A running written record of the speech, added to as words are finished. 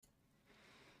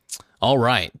All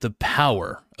right, the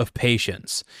power of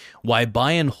patience. Why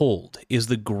buy and hold is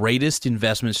the greatest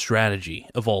investment strategy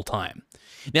of all time.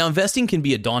 Now, investing can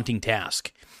be a daunting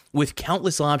task. With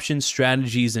countless options,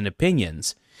 strategies, and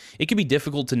opinions, it can be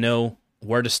difficult to know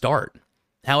where to start.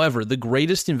 However, the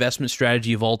greatest investment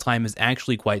strategy of all time is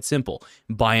actually quite simple: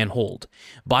 buy and hold.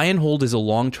 Buy and hold is a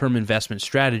long-term investment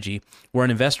strategy where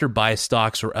an investor buys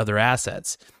stocks or other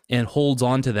assets and holds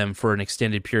onto them for an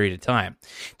extended period of time,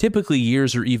 typically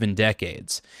years or even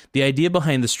decades. The idea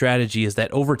behind the strategy is that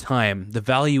over time, the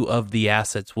value of the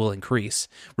assets will increase,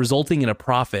 resulting in a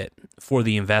profit for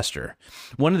the investor.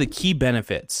 One of the key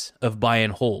benefits of buy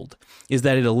and hold is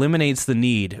that it eliminates the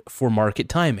need for market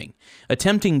timing.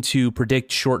 Attempting to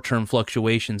predict short-term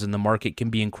fluctuations in the market can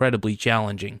be incredibly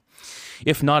challenging,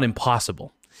 if not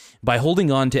impossible. By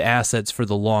holding on to assets for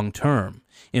the long term,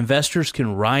 investors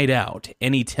can ride out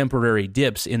any temporary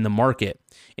dips in the market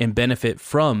and benefit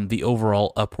from the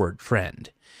overall upward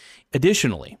trend.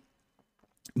 Additionally,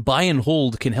 buy and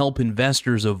hold can help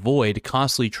investors avoid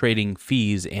costly trading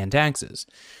fees and taxes.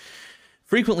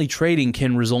 Frequently trading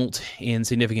can result in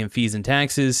significant fees and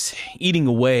taxes, eating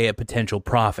away at potential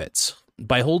profits.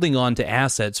 By holding on to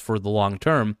assets for the long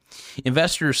term,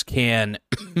 investors can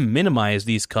minimize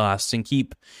these costs and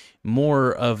keep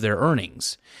more of their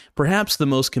earnings. Perhaps the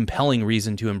most compelling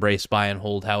reason to embrace buy and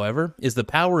hold, however, is the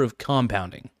power of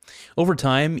compounding. Over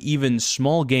time, even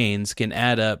small gains can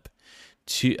add up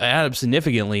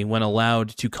significantly when allowed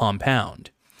to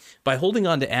compound. By holding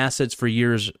on to assets for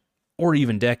years or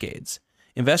even decades,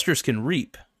 investors can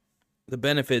reap the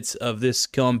benefits of this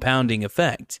compounding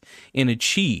effect and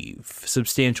achieve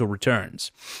substantial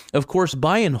returns. Of course,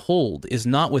 buy and hold is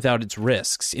not without its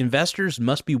risks. Investors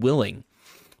must be willing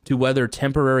to weather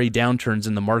temporary downturns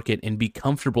in the market and be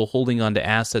comfortable holding on to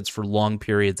assets for long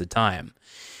periods of time.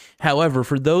 However,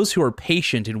 for those who are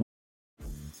patient and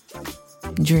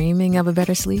dreaming of a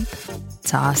better sleep?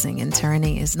 Tossing and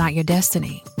turning is not your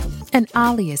destiny, and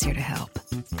Ollie is here to help.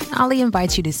 Ollie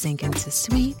invites you to sink into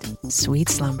sweet, sweet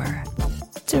slumber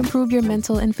to improve your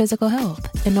mental and physical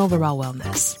health and overall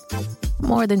wellness.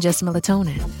 More than just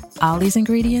melatonin, Ollie's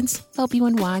ingredients help you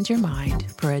unwind your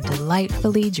mind for a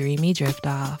delightfully dreamy drift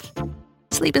off.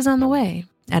 Sleep is on the way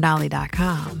at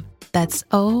Ollie.com. That's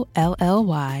OLLY.com.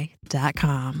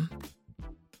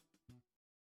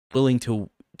 willing to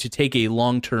take a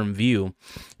long-term view,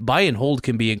 buy and hold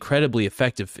can be an incredibly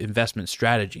effective investment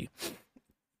strategy.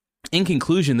 In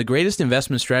conclusion, the greatest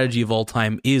investment strategy of all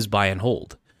time is buy and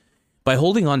hold. By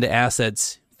holding on to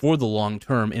assets for the long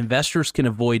term, investors can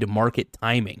avoid market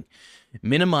timing,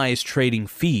 minimize trading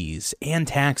fees and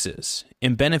taxes,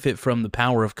 and benefit from the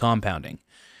power of compounding.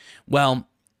 While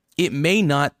it may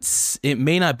not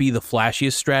be the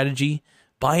flashiest strategy,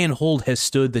 buy and hold has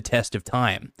stood the test of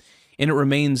time, and it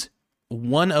remains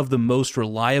one of the most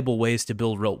reliable ways to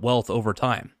build real wealth over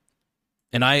time.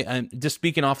 And I'm just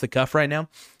speaking off the cuff right now,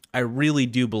 I really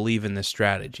do believe in this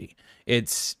strategy.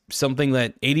 It's something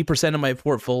that 80% of my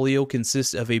portfolio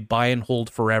consists of a buy and hold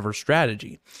forever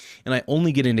strategy. And I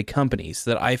only get into companies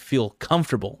that I feel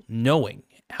comfortable knowing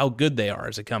how good they are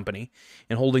as a company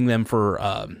and holding them for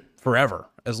forever,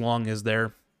 as long as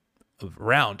they're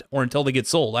around or until they get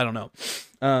sold. I don't know.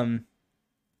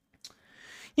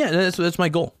 That's my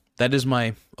goal. That is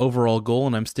my overall goal,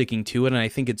 and I'm sticking to it, and I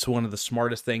think it's one of the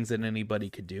smartest things that anybody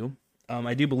could do.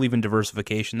 I do believe in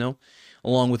diversification, though.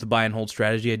 Along with the buy and hold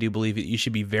strategy, I do believe that you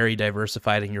should be very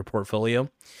diversified in your portfolio.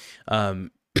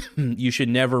 You should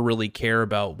never really care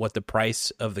about what the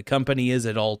price of the company is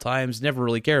at all times. Never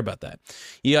really care about that.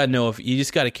 You got to know you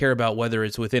just got to care about whether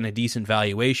it's within a decent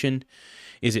valuation.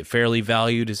 Is it fairly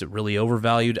valued? Is it really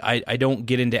overvalued? I don't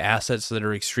get into assets that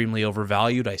are extremely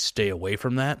overvalued. I stay away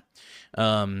from that.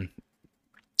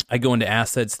 I go into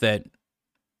assets that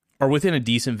are within a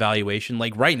decent valuation.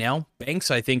 Like right now, banks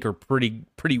I think are pretty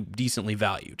decently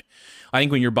valued. I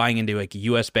think when you're buying into like a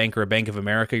U.S. bank or a Bank of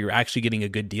America, you're actually getting a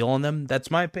good deal on them.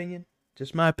 That's my opinion.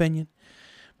 Just my opinion.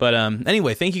 But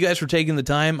anyway, thank you guys for taking the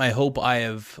time. I hope I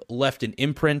have left an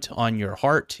imprint on your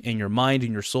heart and your mind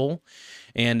and your soul.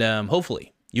 And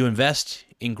hopefully you invest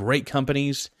in great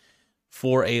companies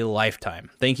for a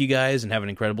lifetime. Thank you guys and have an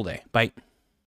incredible day. Bye.